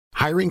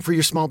Hiring for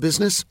your small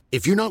business?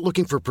 If you're not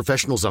looking for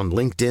professionals on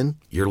LinkedIn,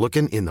 you're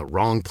looking in the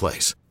wrong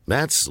place.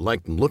 That's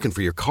like looking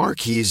for your car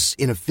keys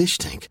in a fish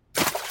tank.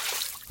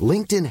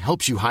 LinkedIn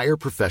helps you hire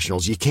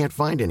professionals you can't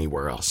find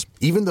anywhere else,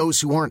 even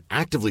those who aren't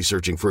actively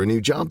searching for a new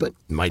job but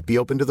might be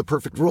open to the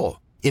perfect role.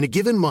 In a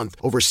given month,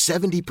 over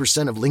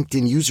 70% of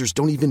LinkedIn users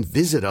don't even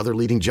visit other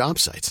leading job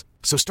sites.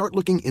 So start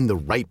looking in the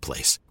right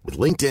place. With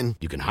LinkedIn,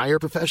 you can hire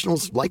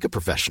professionals like a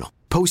professional.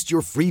 Post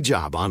your free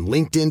job on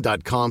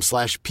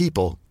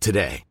linkedin.com/people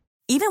today.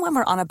 Even when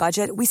we're on a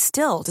budget, we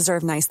still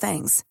deserve nice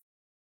things.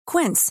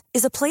 Quince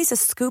is a place to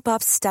scoop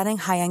up stunning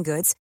high-end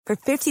goods for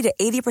 50 to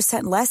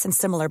 80% less than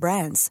similar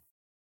brands.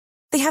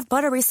 They have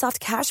buttery soft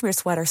cashmere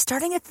sweaters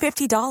starting at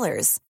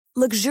 $50,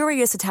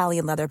 luxurious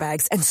Italian leather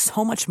bags, and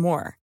so much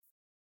more.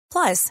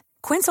 Plus,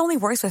 Quince only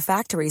works with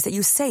factories that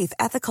use safe,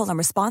 ethical, and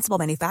responsible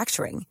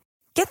manufacturing.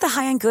 Get the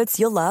high-end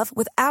goods you'll love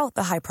without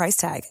the high price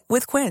tag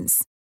with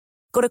Quince.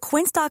 Go to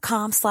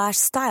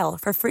quince.com/style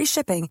for free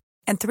shipping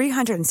and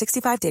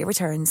 365-day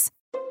returns.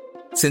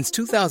 Since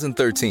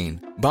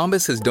 2013,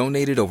 Bombas has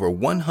donated over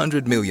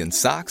 100 million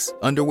socks,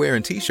 underwear,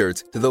 and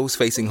T-shirts to those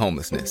facing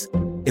homelessness.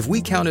 If we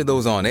counted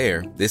those on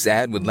air, this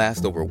ad would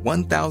last over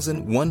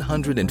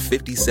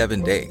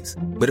 1,157 days.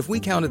 But if we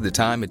counted the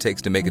time it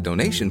takes to make a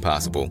donation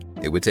possible,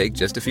 it would take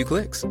just a few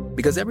clicks.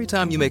 Because every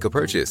time you make a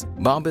purchase,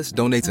 Bombas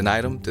donates an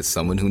item to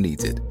someone who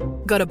needs it.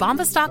 Go to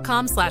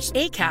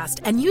bombas.com/ACAST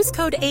and use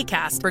code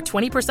ACAST for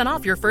 20%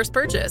 off your first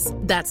purchase.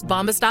 That's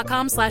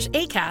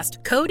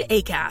bombas.com/ACAST, code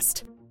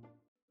ACAST.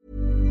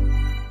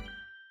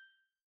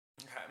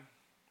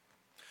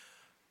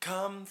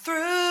 Come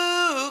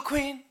through,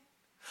 Queen.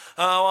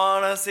 I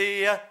wanna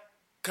see ya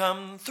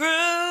come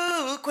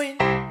through, Queen.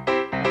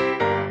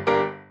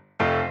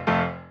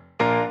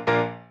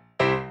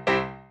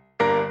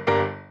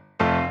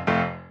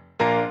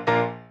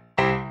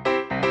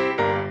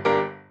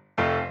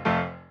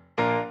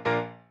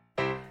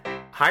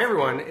 Hi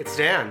everyone, it's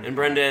Dan. And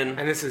Brendan.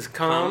 And this is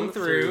Come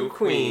Through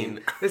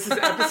Queen. This is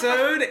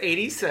episode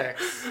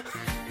 86.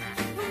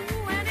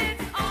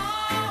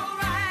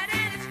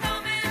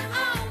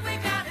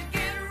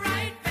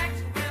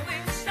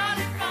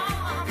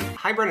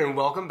 Hi Brendan,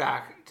 welcome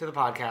back to the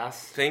podcast.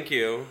 Thank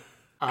you.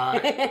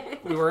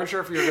 We weren't sure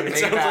if you were going to make it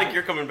sounds back. like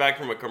you're coming back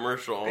from a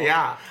commercial.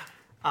 Yeah.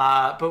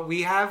 But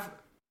we have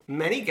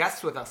many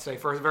guests with us today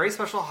for a very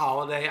special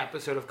holiday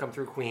episode of Come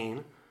Through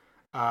Queen.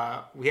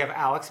 We have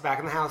Alex back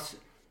in the house,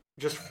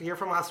 just here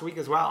from last week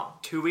as well.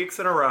 2 weeks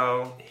in a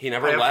row. He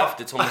never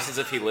left. It's almost as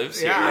if he lives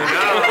here. Yeah,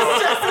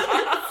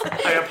 I know.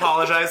 I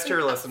apologize to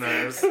your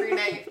listeners. Every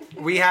night.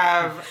 We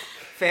have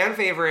fan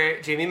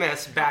favorite Jamie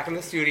Miss back in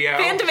the studio.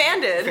 Fan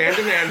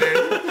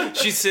demanded.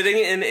 She's sitting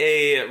in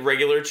a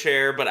regular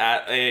chair, but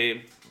at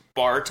a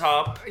bar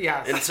top.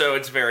 Yes. And so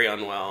it's very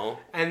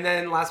unwell. And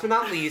then, last but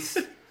not least,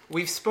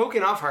 we've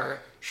spoken of her.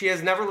 She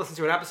has never listened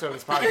to an episode of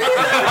this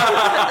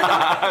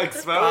podcast.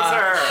 Expose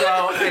her.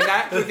 And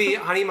that would be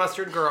Honey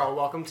Mustard Girl.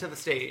 Welcome to the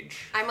stage.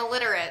 I'm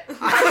illiterate.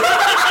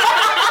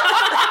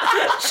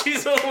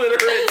 She's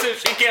illiterate, so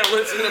she can't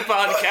listen to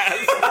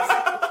podcasts.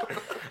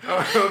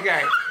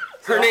 Okay.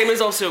 Her name is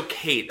also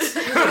Kate.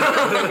 No,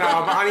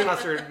 but Honey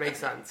Mustard makes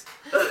sense.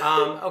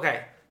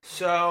 Okay.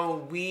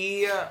 So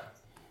we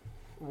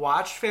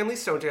watched Family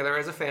Stone together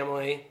as a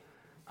family.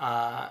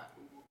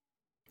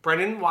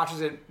 Brendan watches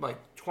it like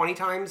 20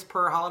 times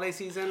per holiday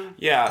season.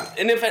 Yeah,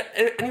 and if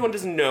anyone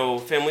doesn't know,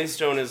 Family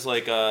Stone is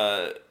like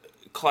a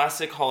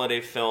classic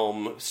holiday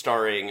film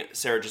starring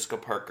Sarah Jessica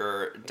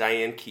Parker,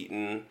 Diane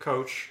Keaton,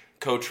 Coach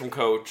from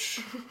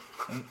Coach,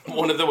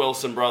 one of the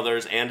Wilson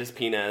brothers, and his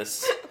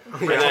penis.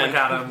 Rachel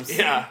McAdams.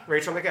 Yeah.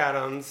 Rachel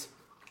McAdams,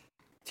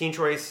 Teen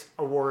Choice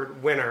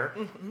Award winner.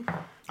 Mm-hmm.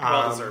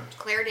 Well deserved.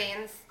 Claire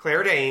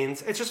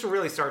Danes. It's just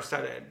really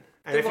star-studded.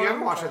 And if you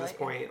haven't watched at this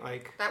point,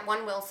 like... That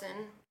one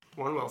Wilson.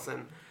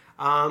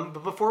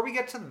 But before we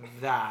get to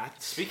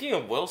that... Speaking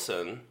of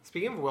Wilson,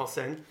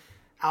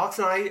 Alex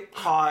and I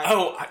caught...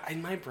 Oh,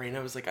 in my brain,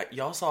 I was like,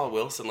 y'all saw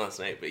Wilson last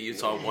night, but you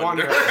saw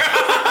Wonder.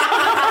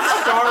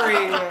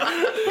 Starring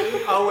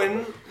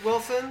Owen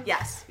Wilson?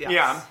 Yes.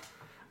 Yeah.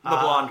 The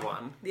blonde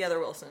one. The other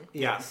Wilson.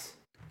 Yes.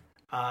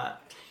 Alex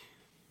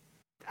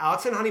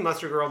and Honey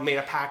Mustard Girl made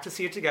a pact to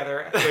see it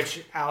together, at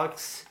which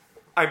Alex...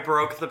 I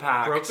broke the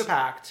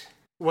pact.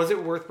 Was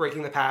it worth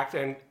breaking the pact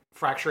and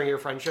fracturing your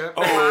friendship?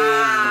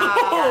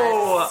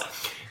 Oh!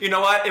 Yes. You know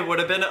what? It would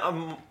have been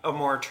a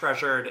more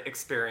treasured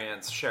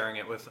experience sharing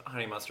it with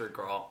Honey Mustard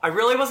Girl. I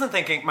really wasn't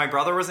thinking. My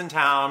brother was in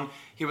town.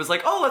 He was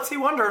like, "Oh, let's see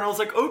Wonder," and I was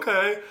like,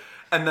 "Okay."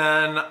 And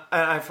then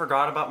I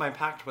forgot about my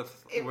pact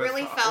with. It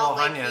really felt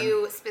like Hunyan.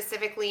 you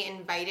specifically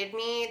invited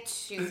me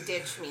to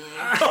ditch me.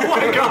 Oh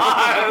my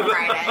god! On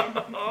Friday.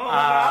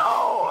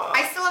 No.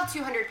 I still have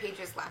 200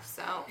 pages left,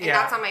 so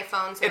that's on my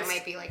phone, so it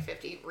might be like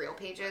 50 real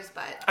pages,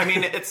 but I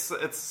mean, it's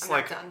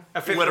like done.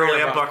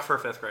 literally a book for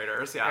fifth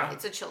graders. Yeah,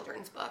 It's a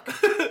children's book.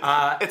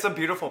 it's a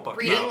beautiful book.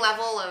 Reading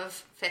level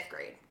of 5th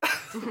grade.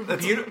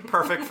 It's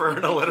perfect for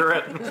an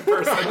illiterate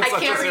person I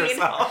such can't as read.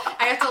 yourself.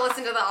 I have to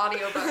listen to the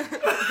audiobook,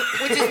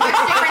 which is much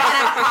different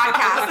than a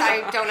podcast.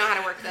 I don't know how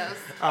to work those.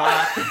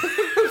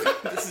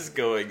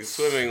 going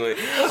swimmingly.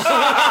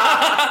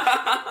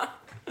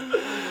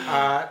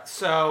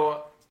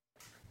 So,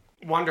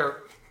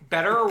 Wonder,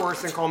 better or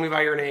worse than Call Me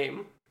By Your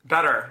Name?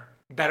 Better.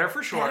 Better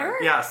for sure. Better?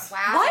 Yes.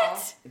 Wow.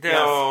 What?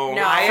 No.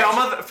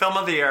 No. Film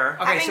of the year.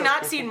 Okay, Having so-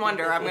 not seen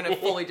Wonder, I'm going to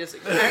fully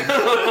disagree.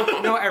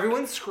 No,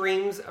 everyone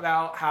screams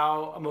about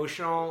how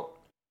emotional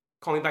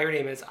Call Me By Your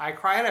Name is. I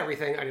cry at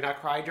everything. I did not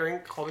cry during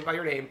Call Me By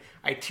Your Name.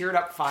 I teared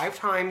up 5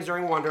 times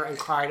during Wonder and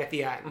cried at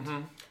the end. Mm-hmm.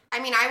 I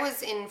mean, I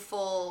was in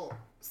full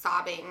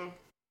sobbing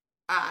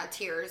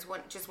tears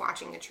when just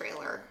watching the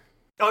trailer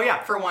Oh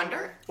yeah. for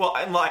Wonder. Well,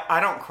 I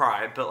don't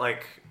cry, but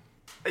like,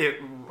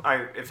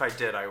 if I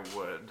did, I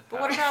would. But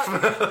what about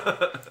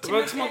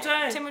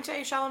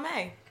Timothée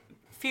Chalamet?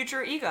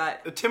 Future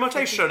EGOT.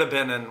 Timothée should have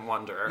been in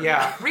Wonder.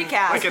 Yeah.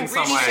 Recast. Like in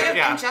some He way. should have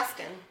Yeah. been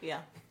Justin. Yeah.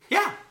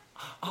 Yeah.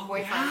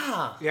 Boyfriend.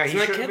 Yeah, he Isn't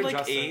that should have kid been like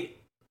Justin. 8?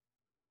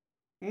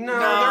 No,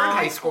 they're in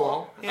high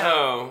school.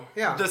 Oh.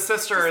 Yeah. The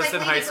sister Just is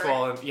like in high Lady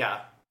school, and yeah.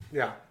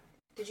 Yeah.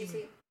 Did you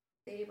see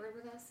Lady Bird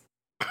with us?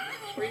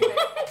 Were you there?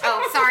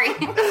 Oh, sorry.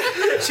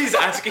 She's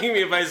asking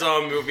me if I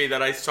saw a movie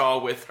that I saw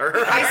with her.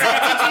 I said,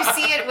 did you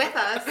see it with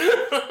us?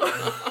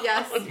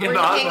 Yes.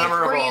 Not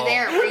memorable. Were you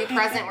there? Were you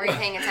present? Were you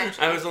paying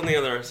attention? I was on the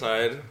other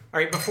side. All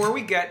right, before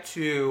we get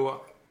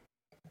to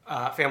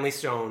Family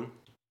Stone,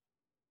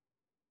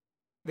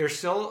 there's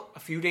still a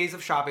few days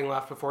of shopping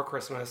left before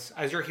Christmas.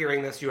 As you're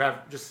hearing this, you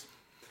have just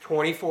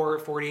 24,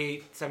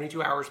 48,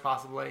 72 hours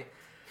possibly.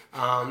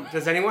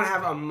 Does anyone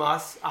have a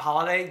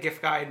holiday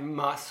gift guide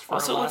must for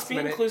Also, a let's be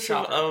last-minute inclusive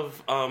shopper?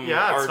 of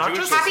Yeah, it's our not Jewish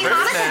just Happy listeners.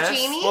 Hanukkah,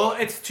 Christmas. Jamie. Well,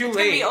 it's too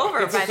late. be over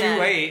it's by too then.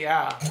 late,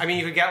 yeah. I mean,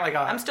 you could get like a...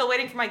 I'm still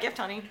waiting for my gift,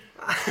 honey.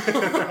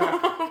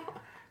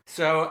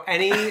 So,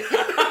 any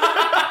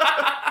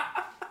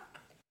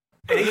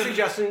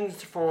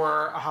suggestions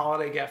for a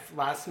holiday gift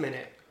last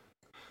minute?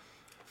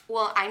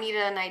 Well, I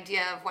needed an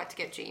idea of what to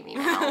get Jamie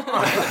now.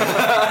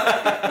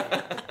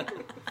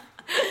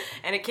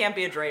 And it can't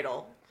be a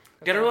dreidel.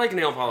 Get her like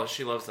nail polish.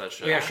 She loves that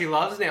shit. Yeah, she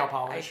loves nail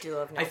polish. I do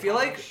love nail I feel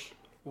polish.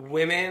 like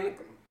women,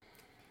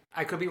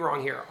 I could be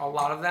wrong here, a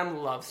lot of them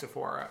love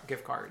Sephora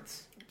gift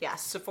cards.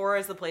 Yes, Sephora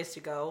is the place to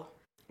go.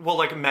 Well,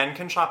 like men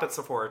can shop at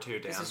Sephora too,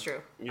 Dan. This is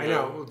true. I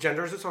know,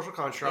 gender is a social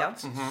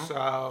construct,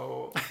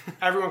 so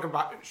everyone can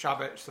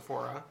shop at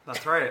Sephora.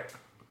 That's right.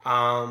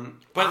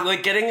 But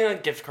like getting a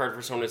gift card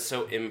for someone is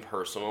so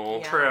impersonal.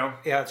 Yeah. True.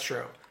 Yeah, that's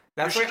true.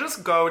 We That's should like,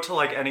 just go to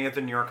like any of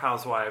the New York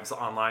Housewives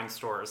online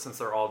stores since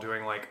they're all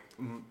doing like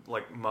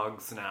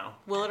mugs now.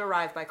 Will it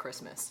arrive by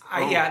Christmas?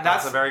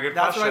 That's a very good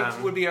That's what I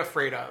question. would be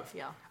afraid of.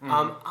 Yeah.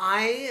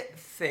 I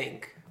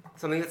think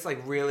something that's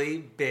like really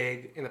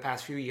big in the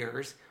past few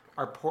years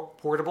are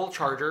portable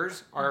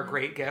chargers are a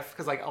great gift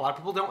because like a lot of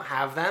people don't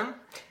have them.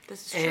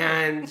 This is true.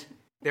 And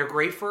they're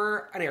great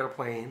for an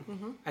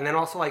airplane. And then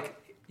also like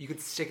you could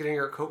stick it in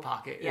your coat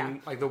pocket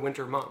in like the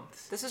winter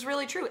months. This is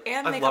really true.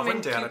 And I they love come when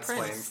in Dan cute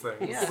explains prints.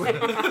 things.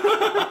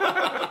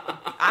 Yeah.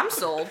 I'm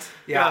sold.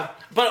 Yeah.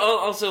 But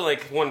also,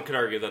 like, one could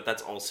argue that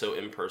that's also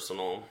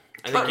impersonal.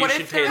 I think you what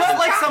should if pay there's- attention.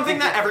 But like something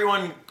that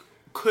everyone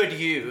could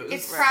use.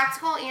 It's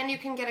practical, and you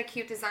can get a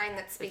cute design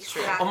that speaks to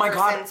that Oh my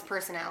God. person's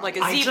personality. Like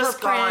a I zebra just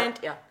print.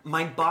 got, Yeah.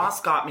 my boss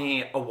got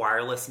me a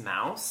wireless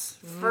mouse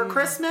for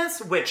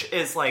Christmas, which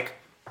is like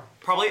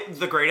probably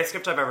the greatest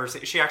gift I've ever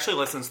seen. She actually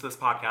listens to this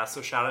podcast,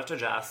 so shout out to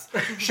Jess.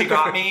 She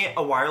got me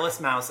a wireless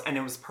mouse, and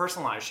it was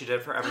personalized. She did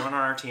it for everyone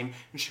on our team,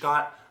 and she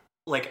got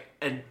like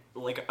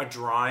a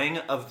drawing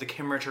of the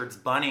Kim Richards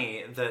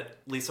bunny that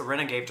Lisa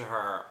Rinna gave to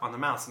her on the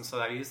mouse, and so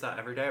I use that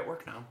every day at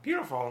work now.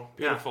 Beautiful.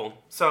 Beautiful.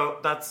 So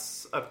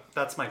that's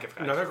my gift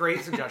guide. Another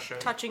great suggestion.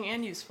 Touching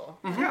and useful.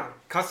 Yeah.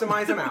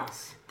 Customize a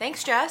mouse.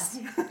 Thanks, Jess.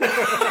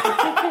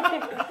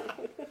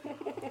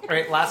 All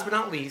right, last but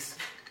not least,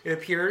 it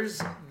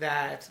appears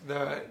that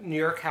the New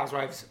York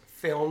Housewives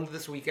filmed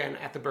this weekend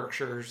at the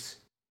Berkshires.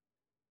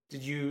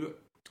 Did you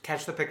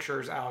catch the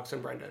pictures, Alex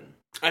and Brendan?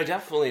 I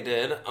definitely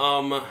did.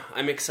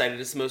 I'm excited.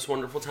 It's the most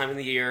wonderful time of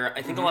the year.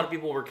 I think a lot of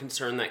people were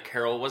concerned that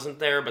Carol wasn't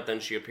there, but then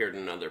she appeared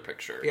in another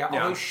picture. Yeah,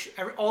 Yeah.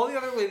 although all the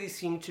other ladies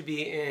seemed to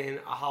be in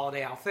a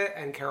holiday outfit,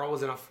 and Carol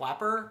was in a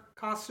flapper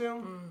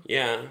costume.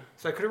 Yeah.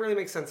 So I couldn't really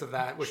make sense of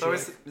that. She's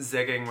always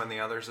zigging when the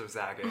others are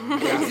zagging.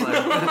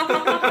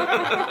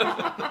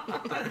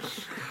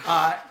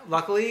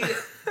 Luckily,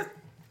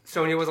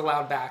 Sonia was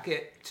allowed back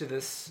to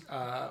this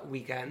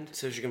weekend.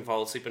 So she can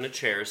fall asleep in a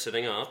chair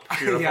sitting up.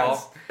 Beautiful.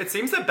 Yes. It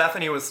seems that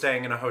Bethany was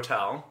staying in a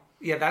hotel.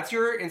 Yeah, that's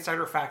your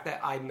insider fact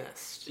that I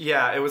missed.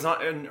 Yeah, it was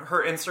not in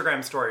her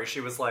Instagram story. She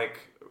was like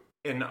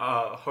in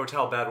a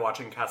hotel bed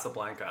watching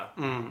Casablanca.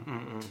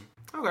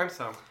 Okay.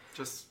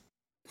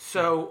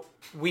 So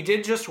We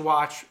did just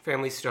watch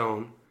Family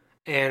Stone,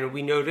 and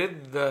we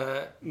noted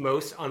the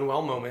most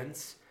unwell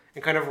moments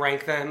and kind of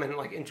rank them and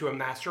like into a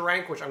master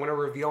rank, which I'm going to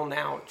reveal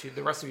now to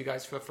the rest of you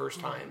guys for the first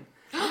time.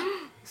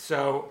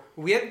 So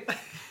we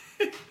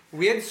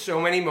had so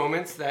many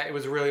moments that it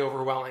was really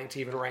overwhelming to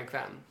even rank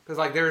them because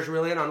like there's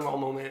really an unwell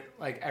moment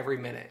like every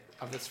minute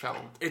of this film.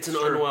 It's an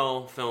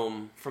unwell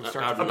film From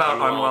start to an About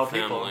unwell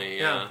family. people.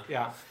 Yeah.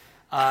 Yeah.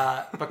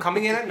 But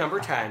coming in at number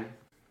 10,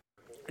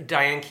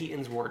 Diane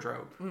Keaton's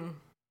wardrobe.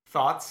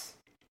 Thoughts?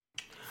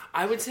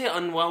 I would say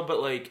unwell,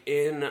 but like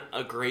in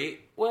a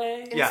great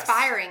way.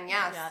 Inspiring,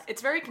 yes. Yeah,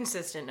 it's very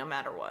consistent no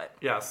matter what.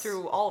 Yes.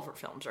 Through all of her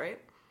films, right?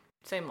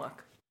 Same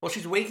look. Well,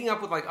 she's waking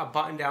up with like a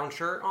button-down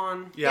shirt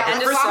on. Yeah, Yeah, but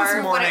and Kristen's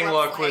scarf, what it morning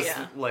looks look was like.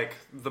 Yeah. like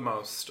the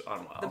most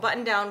unwell. The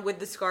button down with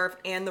the scarf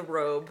and the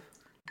robe,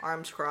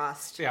 arms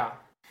crossed, Yeah.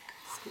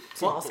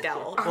 small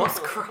scowl.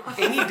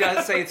 Amy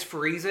does say it's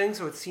freezing,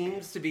 so it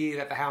seems to be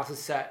that the house is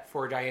set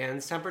for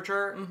Diane's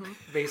temperature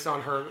based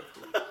on her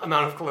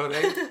amount of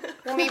clothing.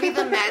 Well, maybe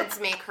the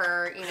meds make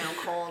her,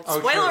 cold. Oh,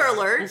 Spoiler true.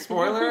 alert.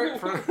 Spoiler?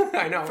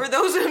 I know. For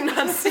those who have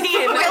not seen,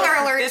 Spoiler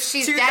alert, this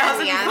she's dead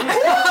in the end.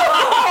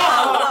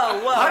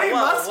 Whoa, Honey whoa,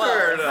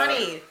 mustard. whoa.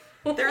 Honey,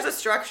 there's a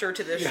structure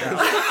to this show.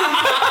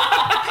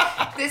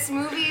 This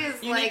movie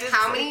is You like need to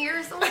how say- many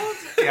years old?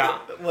 Yeah.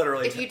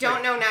 Literally. If you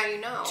don't know, now you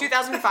know.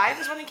 2005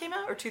 is when it came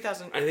out, or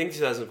 2000? I think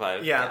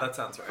 2005. Yeah, that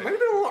sounds It right. might have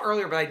been a little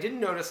earlier, but I did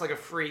notice, like a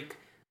freak,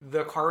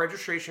 the car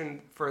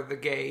registration for the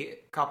gay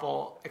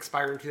couple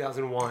expired in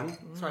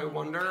 2001. So I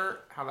wonder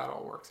how that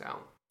all works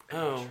out.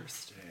 Oh.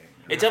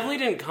 It definitely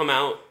didn't come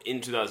out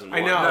in 2001.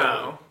 I know.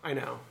 No. I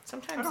know.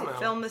 Sometimes I don't they know.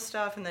 film this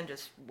stuff and then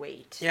just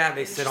wait. Yeah,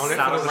 they sit on it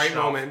Sat for on the the right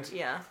shelf. moment.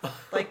 Yeah.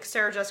 Like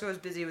Sarah Jessica was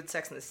busy with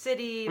Sex and the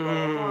City,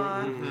 blah,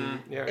 blah, blah.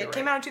 Yeah, It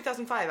came out in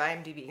 2005,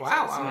 IMDb.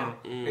 Wow. says. Wow.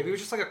 Maybe it was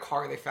just like a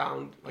car they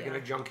found like in Yeah.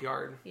 a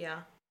junkyard, Yeah.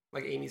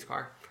 like Amy's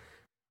car.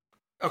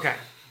 Okay.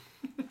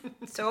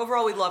 So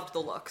overall, we loved the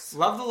looks.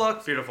 Love the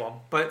look,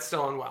 Beautiful. but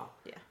still unwell.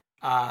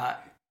 Yeah.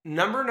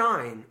 Number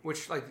 9,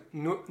 which like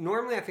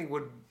normally I think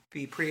would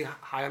be pretty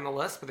high on the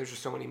list, but there's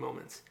just so many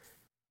moments.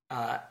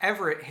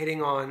 Everett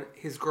hitting on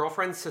his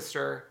girlfriend's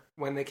sister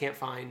when they can't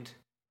find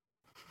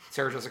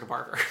Sarah Jessica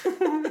Parker.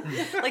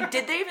 Like,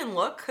 did they even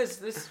look? Because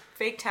this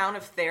fake town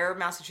of Thayer,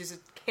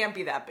 Massachusetts, can't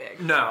be that big.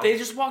 No. They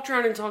just walked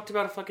around and talked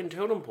about a fucking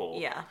totem pole.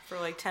 Yeah, for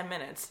like 10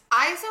 minutes.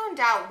 I zoned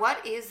out.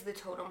 What is the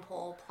totem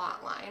pole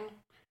plot line?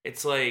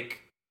 It's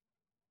like,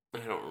 I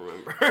don't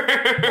remember.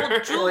 Well,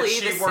 Julie,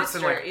 she the works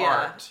in, sister, like, yeah,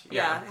 art.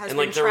 yeah, Yeah. has And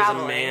like been there was a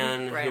traveling,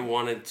 man right. who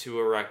wanted to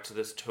erect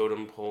this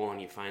totem pole, and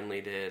he finally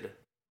did.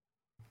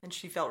 And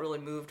she felt really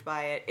moved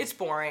by it. It's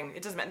boring.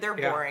 It doesn't matter. They're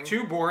Yeah. boring.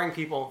 Two boring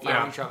people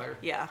found Yeah. each other.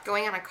 Yeah,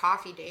 Going on a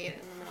coffee date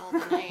in the middle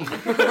of the night.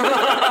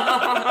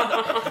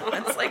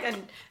 that's like a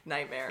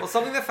nightmare. Well,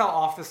 something that fell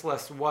off this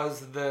list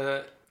was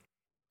the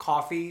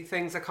coffee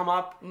things that come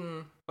up.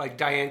 Like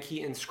Diane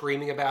Keaton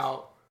screaming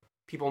about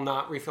people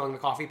not refilling the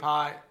coffee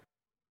pot.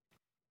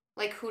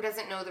 Like, who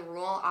doesn't know the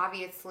rule?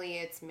 Obviously,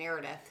 it's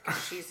Meredith,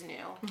 because she's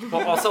new.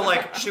 But also,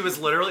 like, she was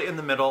literally in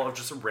the middle of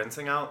just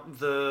rinsing out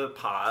the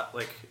pot.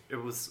 Like, it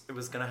was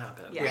gonna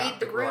happen. Yeah. Read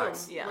the room.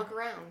 Relax. Yeah. Look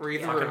around.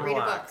 Read the Fucking room. Read a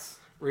book. relax.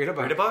 Read a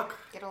book. Read a book.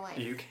 Get a life.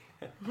 You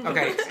can.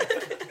 Okay.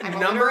 I'm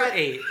Number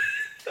illiterate.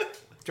 8.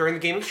 During the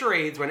game of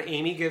charades, when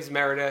Amy gives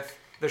Meredith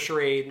the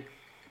charade,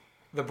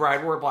 the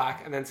bride wore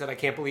black, and then said, "I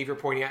can't believe you're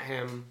pointing at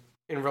him,"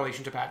 in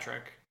relation to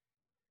Patrick.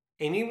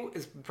 Amy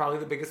is probably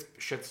the biggest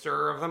shit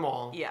stirrer of them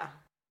all. Yeah.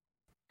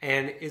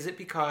 And is it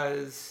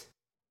because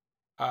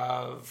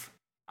of,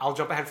 I'll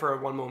jump ahead for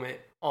one moment,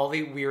 all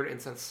the weird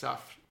incense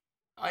stuff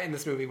in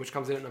this movie, which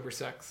comes in at number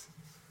 6.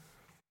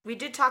 We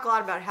did talk a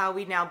lot about how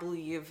we now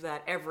believe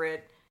that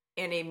Everett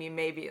and Amy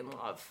may be in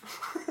love.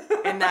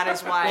 And that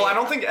is why... Well, I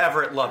don't think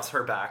Everett loves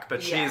her back,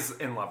 but Yeah. she's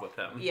in love with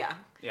him. Yeah.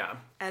 Yeah.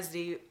 As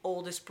the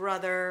oldest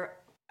brother,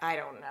 I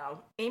don't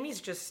know.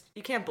 Amy's just...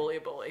 You can't bully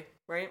a bully,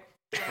 right?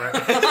 Right.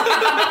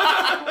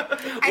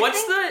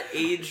 What's the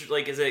age?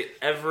 Like, is it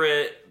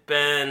Everett,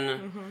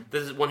 Ben,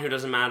 the one who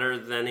doesn't matter,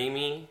 then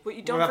Amy? But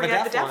you don't What about the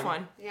forget the deaf deaf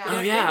one? one. Yeah. Oh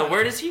yeah,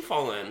 where does he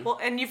fall in? Well,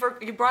 and you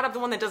brought up the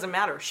one that doesn't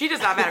matter. She does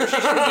not matter. She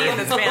shouldn't be in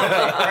this family,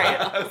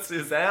 right?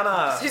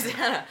 Susanna.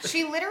 Susanna.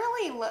 She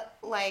literally,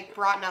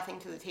 brought nothing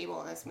to the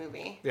table in this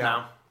movie. Yeah.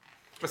 No.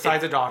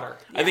 Besides a daughter.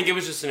 I think it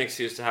was just an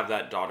excuse to have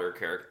that daughter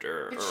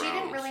character But around. she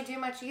didn't really do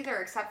much either,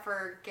 except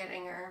for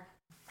getting her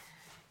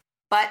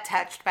butt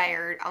touched by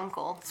her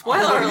uncle.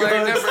 Spoiler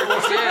alert, number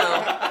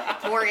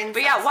 2. More incest,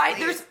 But yeah, why please.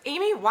 there's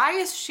Amy? Why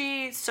is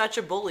she such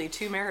a bully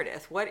to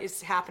Meredith? What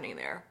is happening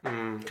there?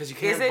 Because you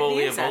Is can't it bully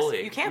the a incest?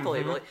 bully. You can't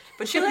bully a bully.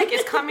 But she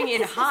is coming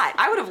in hot.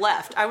 I would have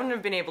left. I wouldn't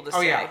have been able to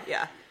stay. yeah.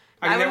 Yeah.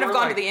 I mean, I wouldn't they have were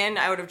gone like- to the inn.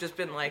 I would have just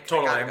been like,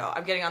 Totally. I gotta go.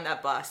 I'm getting on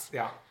that bus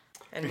Yeah.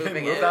 and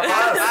moving Move it.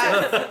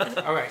 that bus.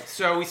 Okay,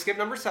 so we skip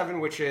number 7,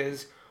 which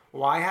is,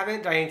 why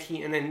haven't Diane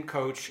Keaton and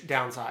Coach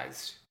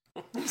downsized?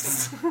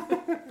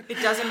 It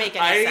doesn't make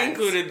any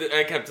sense.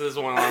 I kept this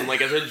one on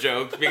like as a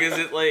joke because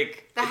it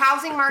like The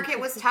housing market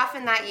was tough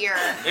in that year.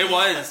 it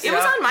was. It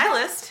was on my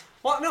list.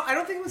 Well, no, I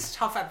don't think it was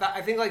tough at that.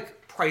 I think,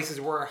 like, prices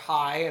were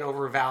high and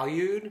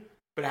overvalued,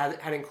 but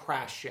hadn't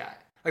crashed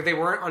yet. Like, they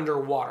weren't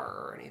underwater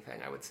or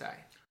anything, I would say.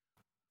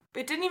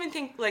 It didn't even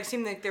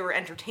seem like they were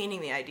entertaining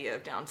the idea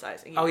of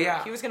downsizing. Oh,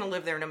 yeah. He was going to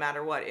live there no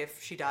matter what,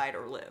 if she died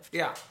or lived.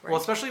 Yeah. Right. Well,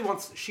 especially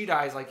once she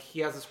dies, like, he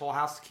has this whole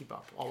house to keep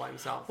up all by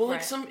himself. Well, like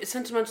Right. some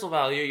sentimental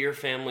value. Your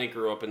family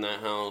grew up in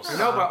that house. I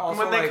know, but also,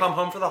 when they like, come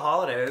home for the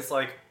holidays,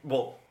 like,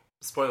 well,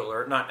 spoiler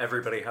alert, not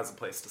everybody has a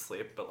place to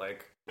sleep, but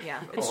like...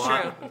 Yeah, it's a true.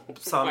 lot.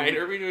 Some... Why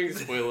are we doing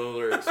spoiler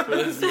alerts for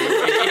this movie?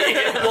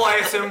 Well,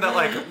 I assume that,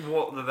 like,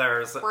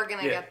 there's... We're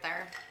gonna get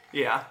there.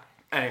 Yeah.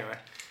 Anyway.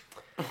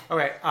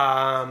 Okay,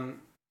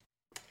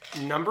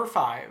 number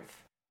 5.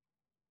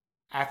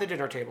 At the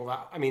dinner table,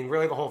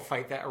 really the whole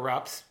fight that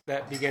erupts,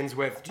 that begins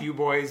with, do you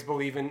boys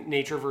believe in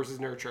nature versus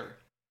nurture?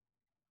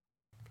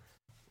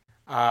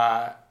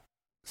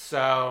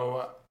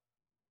 So...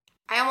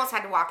 I almost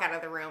had to walk out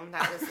of the room.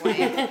 That was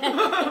lame.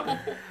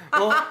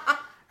 Well,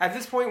 at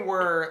this point,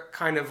 we're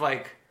kind of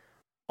like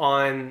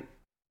on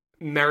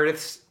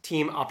Meredith's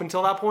team up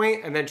until that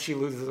point, and then she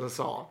loses us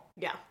all.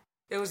 Yeah.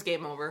 It was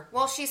game over.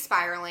 Well, she's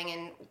spiraling,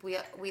 and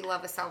we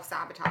love a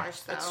self-sabotage,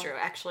 so. That's true.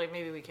 Actually,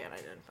 maybe we can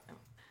identify.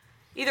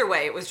 Either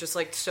way, it was just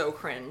like so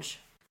cringe.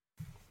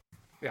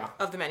 Yeah.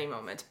 Of the many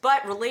moments.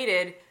 But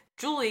related,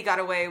 Julie got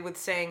away with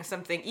saying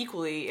something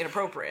equally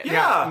inappropriate.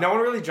 Yeah. No one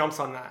really jumps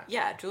on that.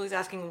 Yeah, Julie's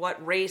asking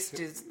what race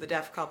does the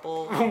deaf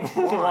couple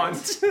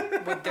want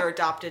with their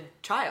adopted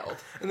child?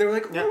 And they were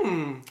like,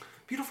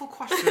 beautiful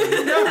question.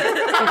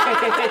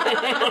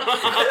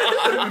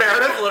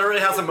 Meredith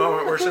literally has a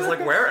moment where she's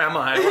like, where am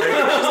I?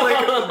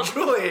 Like, she's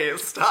like, Julie,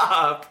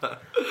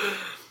 stop.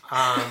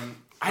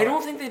 I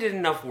don't think they did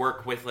enough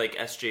work with like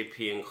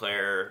SJP and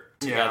Claire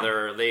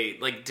together. Yeah. They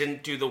like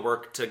didn't do the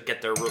work to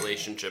get their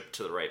relationship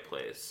to the right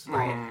place.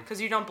 Right.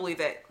 Because you don't believe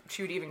that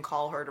she would even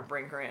call her to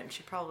bring her in.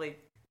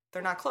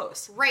 They're not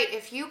close. Right.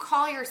 If you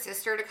call your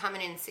sister to come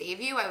in and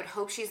save you, I would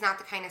hope she's not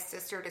the kind of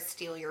sister to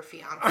steal your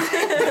fiance.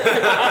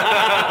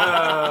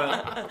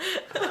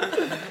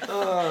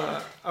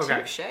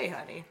 Okay. Touché,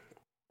 honey.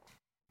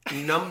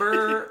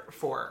 Number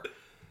 4.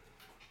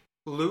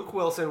 Luke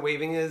Wilson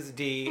waving his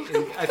D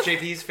at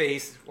JP's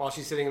face while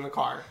she's sitting in the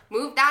car.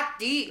 Move that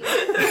D.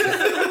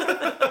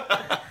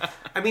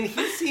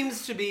 He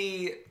seems to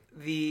be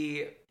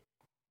the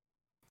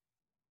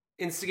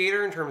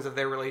instigator in terms of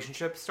their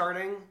relationship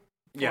starting.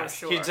 Yes,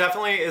 sure. He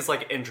definitely is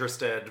like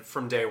interested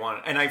from day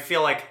one, and I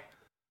feel like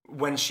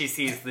when she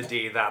sees the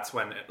D, that's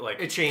when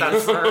it changed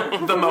that's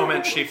her. The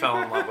moment she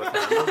fell in love with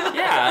him.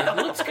 Yeah, it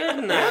looks good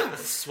in that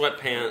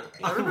sweatpant.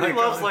 Everybody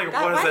loves what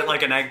is it,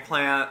 like an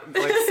eggplant,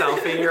 like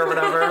selfie or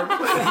whatever.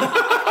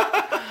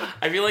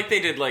 I feel like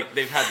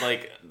they've had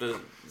like the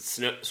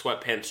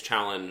sweatpants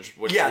challenge,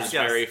 which is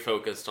very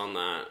focused on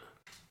that.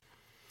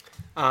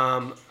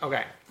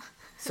 Okay,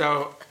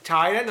 so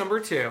tied at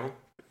number 2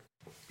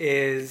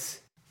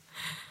 is,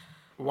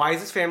 why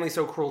is this family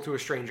so cruel to a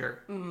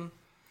stranger? Mm-hmm.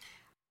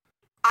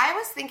 I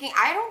was thinking,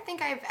 I don't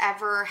think I've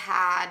ever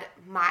had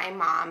my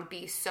mom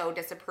be so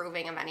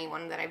disapproving of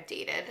anyone that I've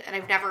dated, and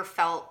I've never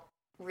felt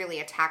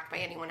really attacked by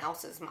anyone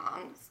else's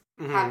moms.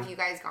 Mm-hmm. Have you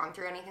guys gone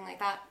through anything like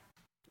that?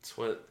 It's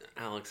what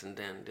Alex and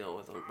Dan deal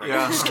with. Right?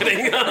 Yeah. Just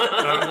kidding.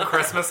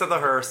 Christmas at the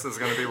hearse is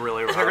going to be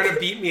really rough. They're going to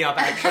beat me up,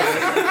 actually.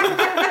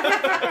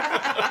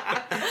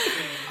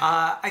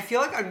 I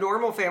feel like a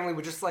normal family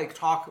would just like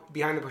talk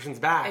behind the person's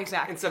back.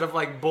 Exactly. Instead of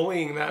like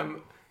bullying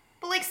them.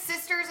 But like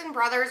sisters and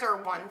brothers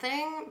are one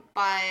thing,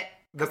 but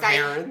the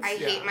parents. I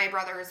hate my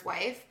brother's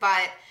wife,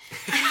 but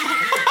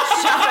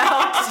shout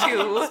out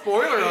to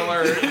spoiler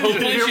alert.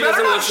 Hopefully she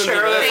doesn't listen to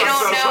this. They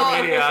don't social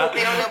know. Media.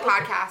 They don't know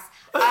podcasts.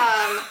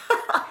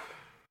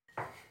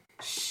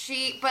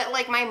 But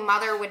like my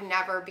mother would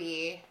never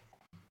be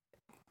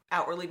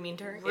outwardly mean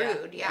to her.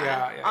 Rude,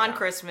 On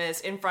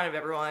Christmas, in front of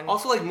everyone.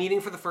 Also, like,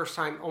 meeting for the first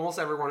time almost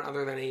everyone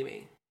other than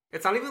Amy.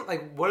 It's not even,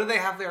 like, what do they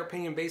have their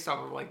opinion based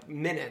off of? Like,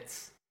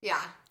 minutes.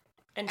 Yeah.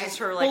 And just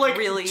her, like,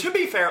 really... To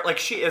be fair, like,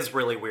 she is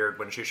really weird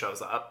when she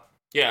shows up.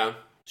 Yeah,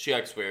 she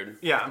acts weird.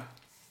 Yeah.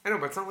 I know,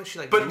 but it's not like she,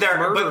 like, But they're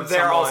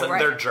also, right?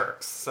 they're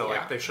jerks, so,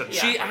 like, they shouldn't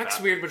She act acts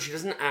like weird, but she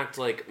doesn't act,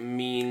 like,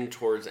 mean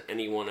towards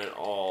anyone at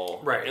all.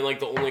 Right. And, like,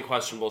 the only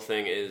questionable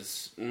thing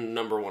is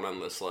number 1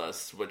 on this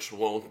list, which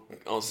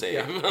I'll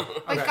save. Yeah.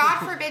 But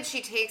God forbid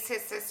she takes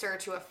his sister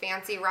to a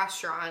fancy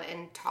restaurant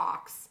and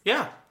talks.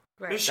 Yeah.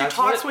 Right. She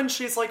talks when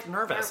she's, like,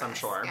 nervous, I'm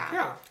sure.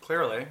 Yeah.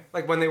 Clearly.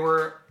 Like, when they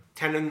were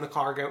tending the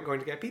car going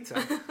to get pizza.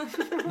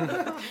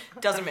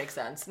 Doesn't make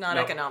sense. Not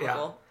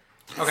economical. Yeah.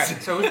 Okay,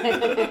 so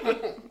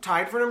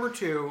tied for number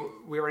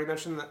 2, we already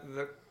mentioned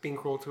the being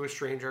cruel to a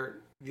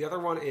stranger. The other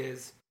one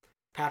is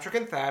Patrick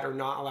and Thad are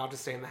not allowed to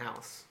stay in the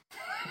house.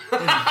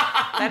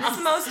 That is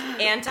the most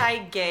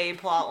anti-gay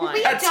plotline.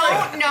 We don't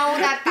know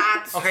that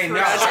that's okay, true.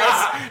 no.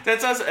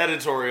 That's us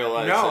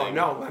editorializing.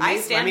 No.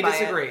 Let me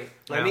disagree.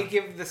 Let me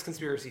give this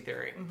conspiracy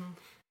theory. Mm-hmm.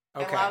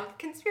 Okay. I love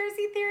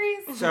conspiracy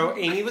theories. So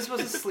Amy was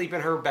supposed to sleep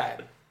in her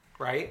bed,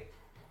 right?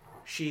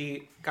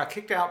 She got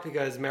kicked out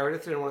because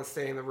Meredith didn't want to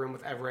stay in the room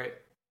with Everett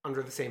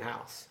under the same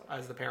house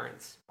as the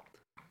parents.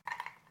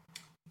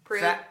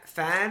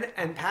 Thad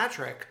and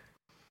Patrick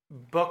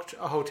booked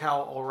a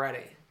hotel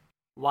already.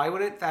 Why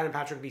wouldn't Thad and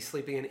Patrick be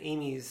sleeping in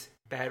Amy's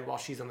bed while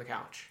she's on the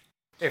couch?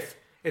 If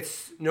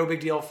it's no big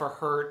deal for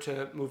her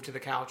to move to the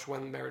couch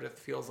when Meredith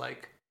feels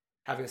like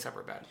having a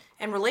separate bed.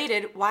 And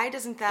related, why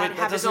doesn't Thad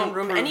have his own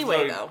room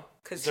anyway, though?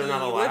 Because they're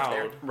not allowed. Lived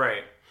there.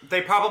 Right.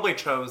 They probably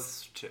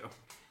chose to.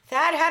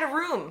 Thad had a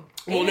room.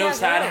 Well, Amy no,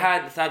 has a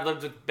room. Thad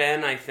lived with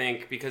Ben, I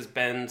think, because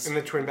Ben's In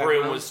the twin room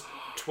bedroom? was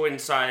twin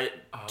size,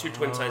 two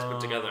twin size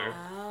put together.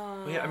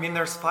 Well, yeah, I mean,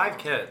 there's 5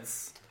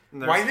 kids.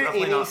 There's Why did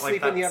definitely Amy not,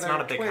 sleep in the that's other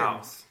not a big twin?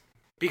 house.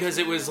 Because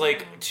it was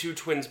like 2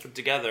 twins put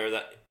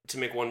together to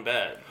make one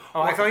bed.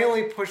 Oh, I thought he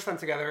only pushed them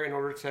together in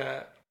order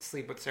to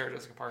sleep with Sarah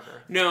Jessica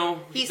Parker.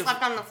 No, He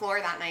slept on the floor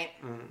that night.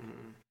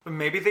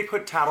 Maybe they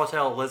put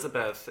Tattletale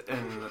Elizabeth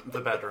in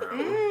the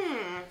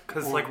bedroom.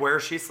 Because, like, where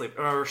is she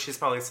sleeping? Or she's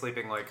probably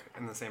sleeping, like,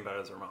 in the same bed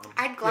as her mom.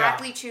 I'd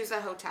gladly choose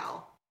a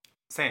hotel.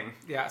 Same.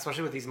 Yeah,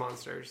 especially with these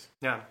monsters.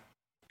 Yeah.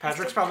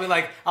 Patrick's probably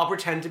like, I'll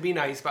pretend to be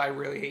nice, but I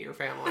really hate your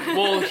family.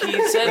 Well,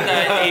 he said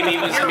that Amy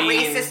was Your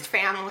mean. racist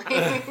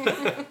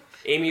family.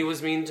 Amy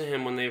was mean to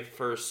him when they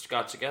first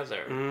got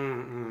together.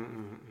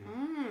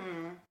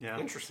 Yeah.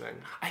 Interesting.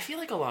 I feel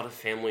like a lot of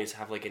families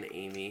have like an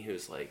Amy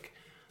who's like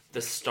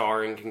the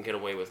star and can get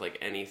away with like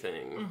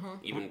anything,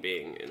 even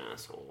being an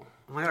asshole.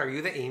 Oh my God, are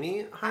you the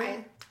Amy?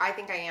 Hi. I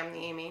think I am the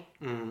Amy.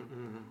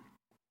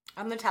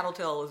 I'm the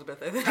Tattletale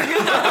Elizabeth, I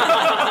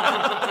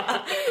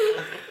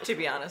think. To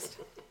be honest.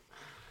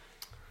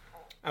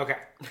 Okay.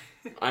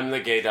 I'm the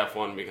gay deaf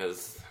one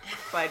because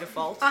By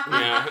default.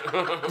 yeah.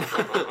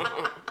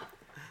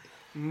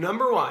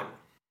 Number 1.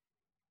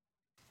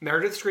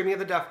 Meredith screaming at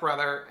the deaf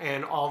brother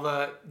and all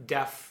the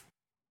deaf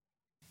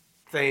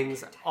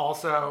things.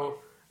 Also,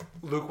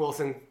 Luke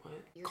Wilson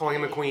calling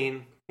him a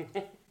queen.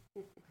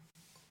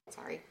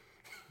 Sorry.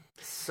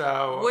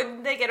 So,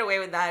 Would they get away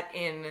with that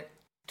in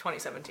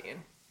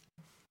 2017?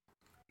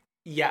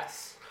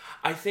 yes.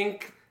 I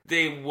think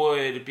they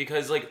would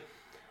because like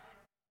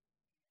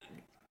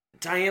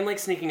Diane like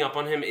sneaking up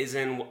on him is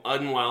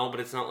unwell, but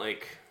it's not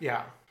like.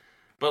 Yeah.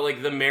 But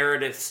like the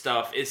Meredith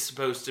stuff is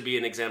supposed to be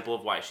an example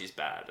of why she's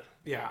bad.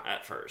 Yeah.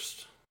 At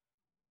first.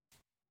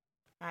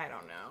 I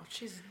don't know.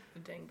 She's a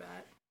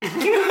dingbat.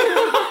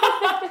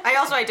 I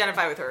also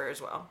identify with her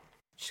as well.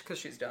 Because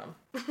she's dumb.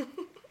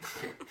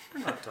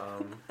 Not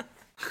dumb.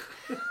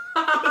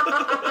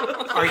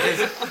 All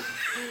right,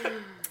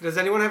 does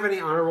anyone have any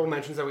honorable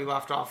mentions that we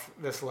left off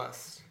this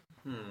list?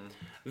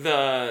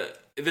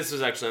 This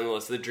was actually on the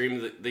list. The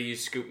dream that you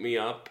scooped me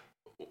up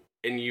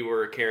and you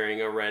were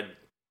carrying a red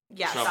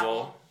Yes.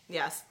 shovel.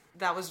 Yes.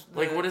 That was...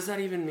 Like, what does that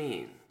even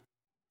mean?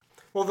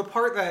 Well, the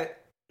part that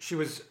she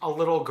was a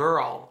little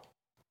girl.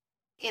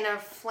 In a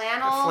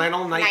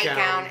flannel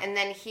nightgown. and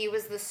then he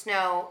was the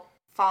snow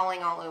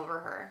falling all over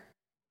her.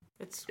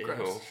 It's Ew.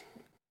 gross.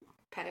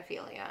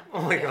 Pedophilia.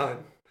 Oh my God.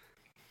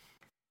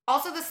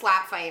 Also, the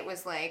slap fight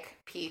was like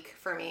peak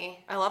for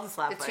me. I love the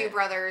slap The fight. two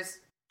brothers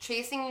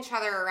chasing each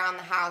other around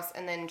the house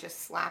and then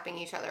just slapping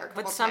each other a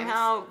couple But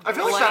somehow... I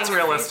feel like that's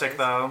realistic,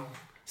 though.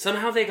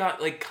 Somehow they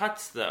got, like,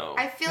 cuts, though.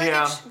 I feel like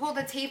Yeah.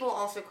 the table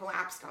also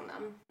collapsed on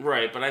them.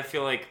 Right, but I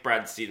feel like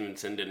Brad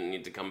Stevenson didn't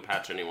need to come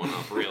patch anyone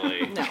up,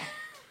 really. No.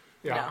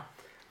 Yeah.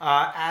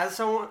 As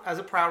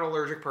a proud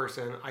allergic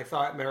person, I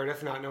thought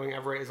Meredith not knowing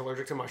Everett is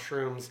allergic to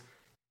mushrooms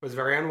was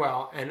very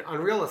unwell and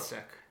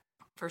unrealistic.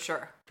 For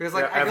sure. Because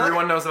like Yeah,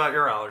 everyone knows about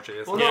your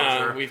allergies. Well, Yeah,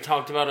 Sure. we've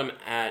talked about him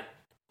at,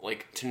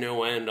 like, to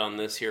no end on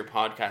this here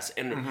podcast.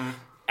 And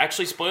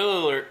actually, spoiler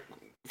alert,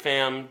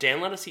 fam, Dan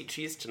let us eat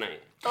cheese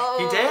tonight. He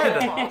did.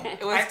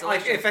 It was delicious.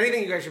 like if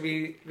anything, you guys should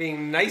be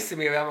being nice to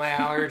me about my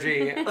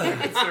allergy,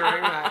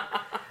 considering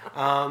that.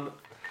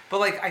 But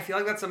like, I feel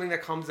like that's something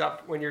that comes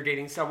up when you're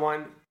dating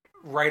someone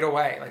right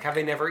away. Like, have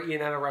they never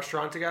eaten at a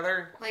restaurant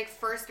together? Like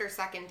first or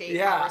second date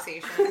Yeah.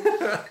 conversation.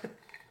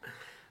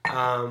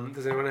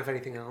 Does anyone have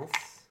anything else?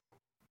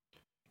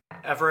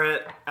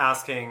 Everett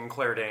asking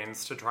Claire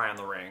Danes to try on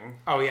the ring.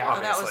 Oh yeah,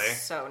 that was obviously.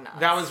 so nuts.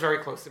 that was very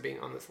close to being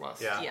on this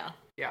list. Yeah. Yeah.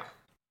 Yeah,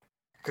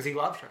 because he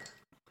loved her.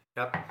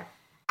 Yep.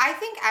 I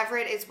think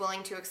Everett is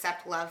willing to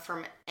accept love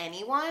from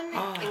anyone,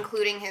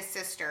 including his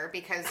sister,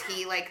 because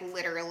he like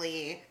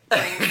literally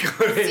brings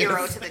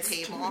 0 to the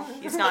table.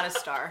 He's not a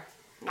star.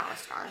 Not a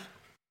star.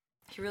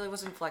 He really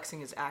wasn't flexing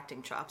his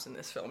acting chops in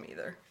this film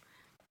either.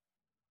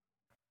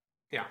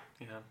 Yeah.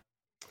 Yeah.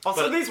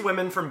 Also, these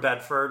women from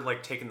Bedford,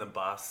 like, taking the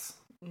bus.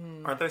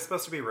 Aren't they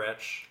supposed to be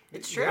rich?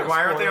 It's true. Yeah.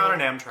 Why aren't they on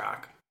an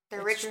Amtrak?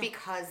 They're rich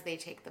because they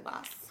take the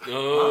bus.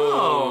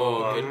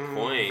 Oh, good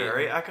point.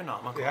 Very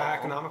economical. Yeah,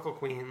 economical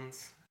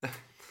queens.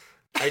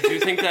 I do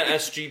think that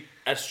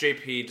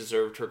SJP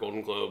deserved her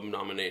Golden Globe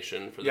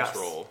nomination for this Yes.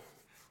 role.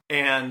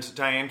 And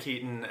Diane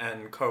Keaton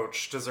and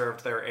Coach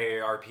deserved their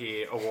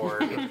AARP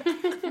award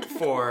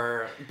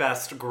for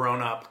Best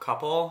Grown-Up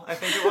Couple, I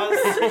think it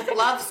was.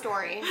 Love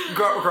story.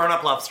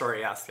 Grown-Up Love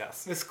Story,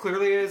 yes. This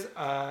clearly is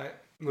a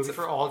movie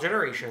for all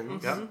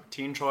generations. Yep.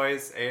 Teen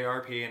Choice,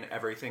 AARP, and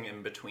everything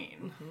in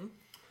between.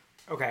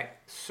 Okay,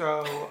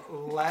 so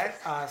let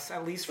us,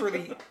 at least for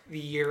the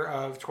year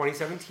of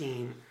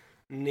 2017,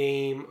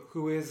 name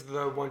who is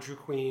the one true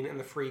queen and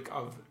the freak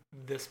of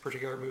this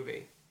particular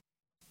movie.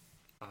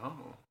 Oh.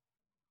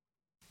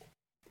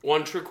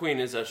 One true queen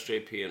is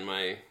SJP in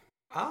my...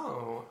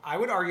 Oh, I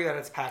would argue that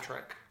it's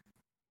Patrick.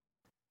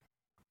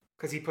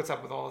 because he puts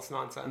up with all this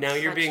nonsense. Now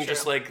you're That's being true.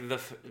 just like the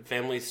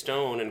Family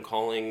Stone and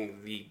calling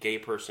the gay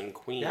person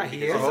queen. Yeah, he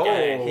because is. he's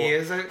gay. He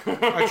is a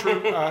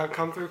true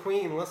come through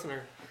queen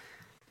listener.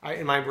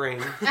 In my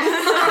brain.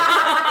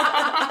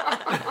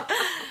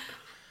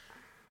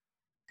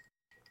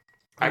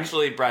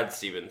 Actually, Brad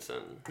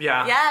Stevenson.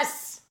 Yeah.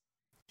 Yes!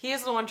 He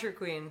is the one true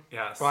queen.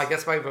 Yes. Well, I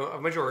guess by vote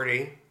of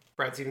majority,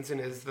 Brad Stevenson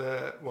is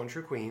the one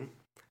true queen.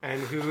 And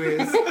who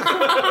is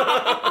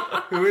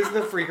who is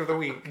the freak of the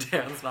week?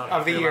 Dan's not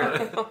Of the happy year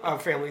about it.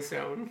 of Family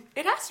Stone.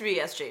 It has to be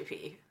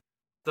SJP.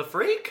 The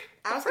freak?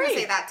 I was going to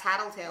say that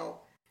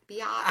Tattletale.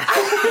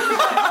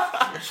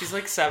 Biatch. She's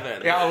like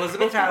 7. Yeah,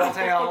 Elizabeth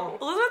Tattletale.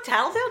 Elizabeth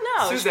Tattletale?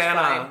 No. she's Susanna.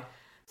 fine.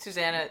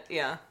 Susanna,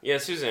 yeah. Yeah,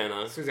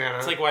 Susanna. Susanna.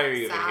 It's like, why are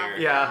you even Sad. here?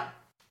 Yeah.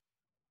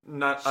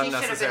 Not She should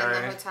have been in unnecessary.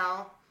 the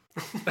hotel.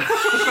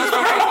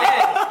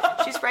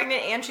 She's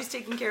pregnant and she's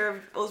taking care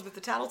of Elizabeth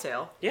the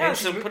Tattletale. Yeah, And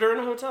so she's- put her in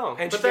a hotel.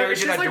 And But she's then married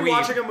she's to that like dweeb.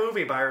 watching a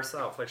movie by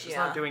herself. Like she's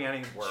Yeah. not doing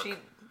any work.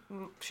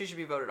 She should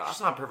be voted off. She's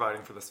not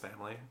providing for this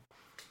family.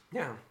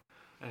 Yeah.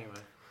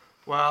 Anyway.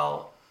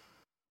 Well,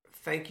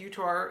 thank you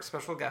to our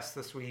special guests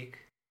this week,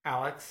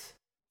 Alex,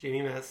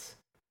 Jamie Miss,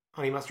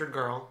 Honey Mustard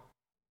Girl.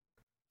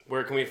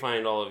 Where can we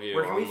find all of you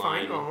Where can we online?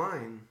 find you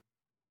online?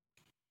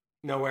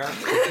 Nowhere.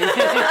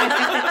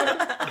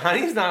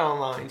 Honey's not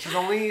online. She's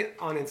only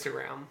on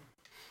Instagram.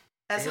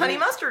 That's Honey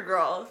Mustard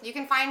Girl. You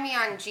can find me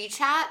on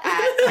GChat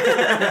at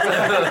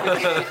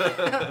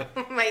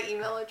my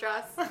email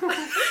address.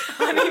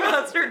 Honey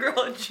Mustard Girl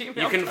at Gmail.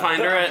 You can find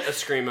her at a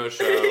Screamo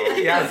show.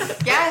 Yes.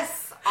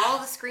 Yes, all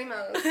the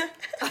Screamos.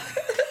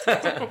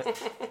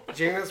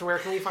 Jamie Miss, where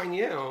can we find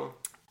you?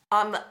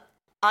 on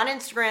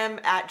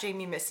Instagram at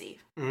Jamie Missy.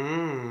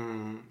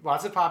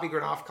 Lots of Poppy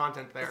Granoff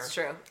content there. It's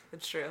true.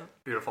 It's true.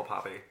 Beautiful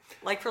Poppy.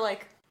 Like for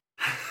like.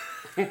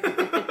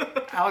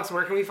 Alex,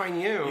 where can we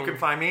find you? You can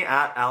find me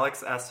at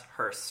Alex S.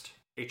 Hurst.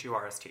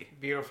 Hurst.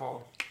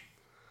 Beautiful.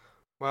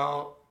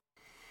 Well,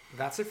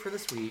 that's it for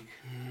this week.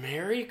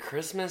 Merry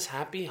Christmas,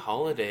 Happy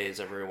Holidays,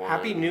 everyone.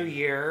 Happy New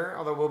Year.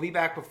 Although we'll be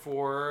back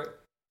before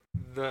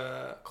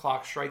the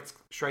clock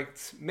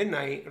strikes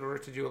midnight in order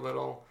to do a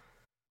little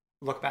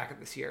look back at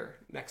this year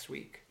next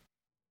week.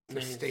 So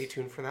Nice. stay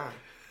tuned for that.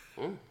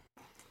 Mm.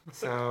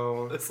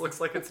 So This looks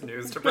like it's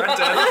news to Brendan.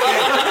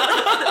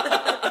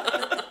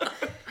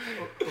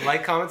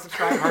 like, comment,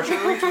 subscribe, heart share,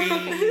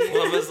 retweet.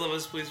 Love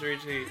us, please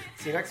retweet.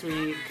 See you next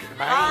week.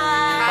 Bye.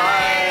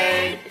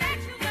 Bye.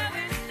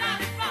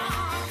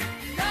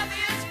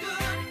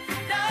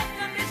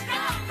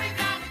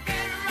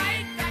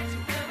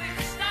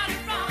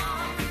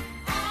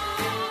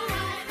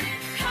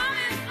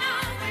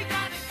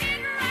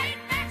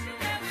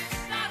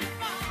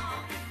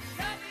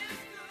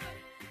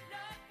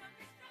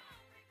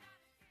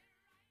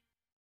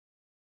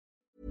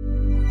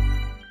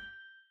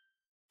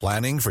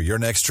 Planning for your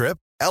next trip?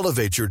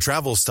 Elevate your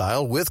travel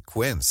style with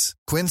Quince.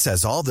 Quince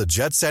has all the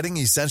jet-setting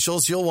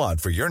essentials you'll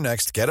want for your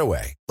next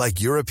getaway, like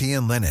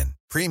European linen,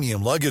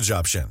 premium luggage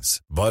options,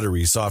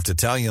 buttery soft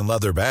Italian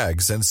leather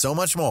bags, and so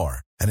much more.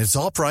 And it's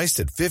all priced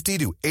at 50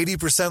 to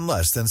 80%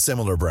 less than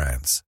similar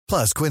brands.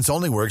 Plus, Quince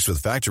only works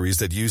with factories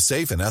that use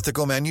safe and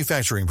ethical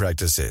manufacturing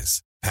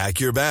practices.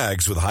 Pack your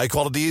bags with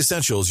high-quality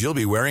essentials you'll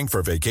be wearing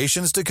for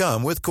vacations to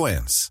come with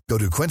Quince. Go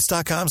to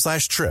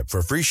quince.com/trip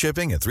for free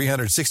shipping and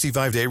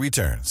 365-day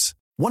returns.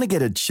 Want to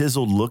get a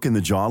chiseled look in the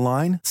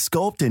jawline?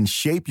 Sculpt and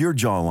shape your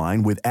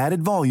jawline with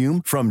added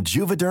volume from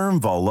Juvederm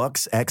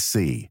Volux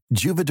XC.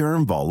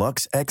 Juvederm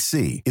Volux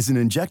XC is an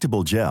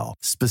injectable gel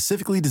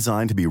specifically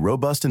designed to be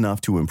robust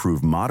enough to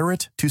improve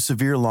moderate to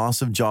severe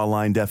loss of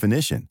jawline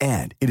definition.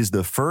 And it is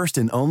the first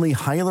and only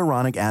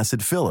hyaluronic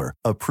acid filler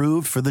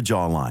approved for the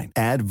jawline.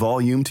 Add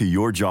volume to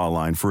your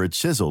jawline for a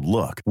chiseled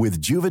look with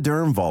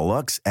Juvederm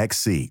Volux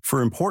XC.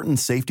 For important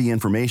safety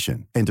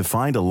information and to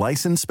find a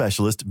licensed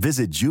specialist,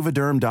 visit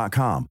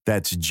Juvederm.com.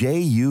 That's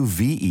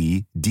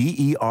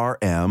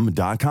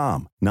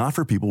Juvederm.com. Not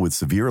for people with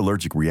severe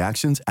allergic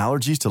reactions,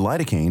 allergies to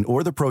lidocaine,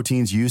 or the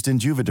proteins used in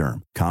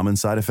Juvederm. Common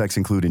side effects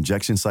include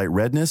injection site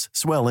redness,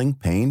 swelling,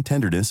 pain,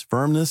 tenderness,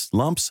 firmness,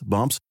 lumps,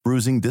 bumps,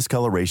 bruising,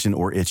 discoloration,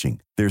 or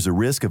itching. There's a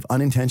risk of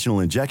unintentional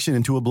injection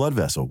into a blood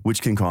vessel,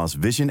 which can cause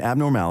vision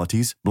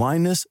abnormalities,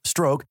 blindness,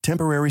 stroke,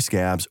 temporary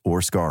scabs,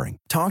 or scarring.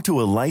 Talk to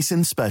a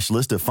licensed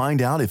specialist to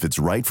find out if it's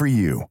right for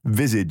you.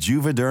 Visit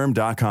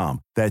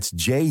Juvederm.com. That's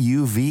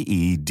Juvederm.com.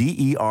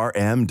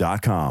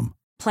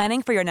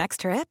 Planning for your next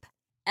trip?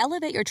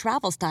 Elevate your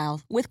travel style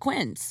with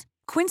Quince.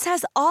 Quince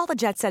has all the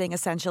jet-setting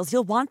essentials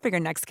you'll want for your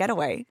next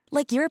getaway,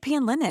 like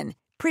European linen,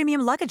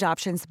 premium luggage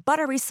options,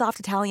 buttery soft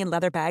Italian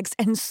leather bags,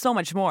 and so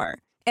much more.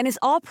 And is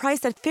all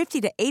priced at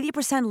 50 to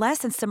 80% less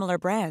than similar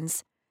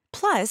brands.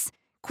 Plus,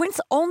 Quince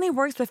only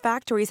works with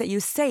factories that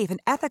use safe and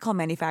ethical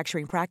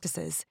manufacturing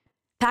practices.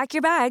 Pack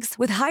your bags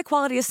with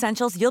high-quality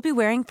essentials you'll be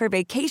wearing for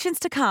vacations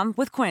to come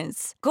with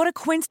Quince. Go to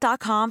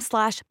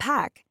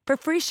quince.com/pack for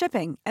free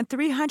shipping and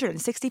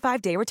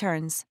 365-day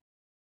returns.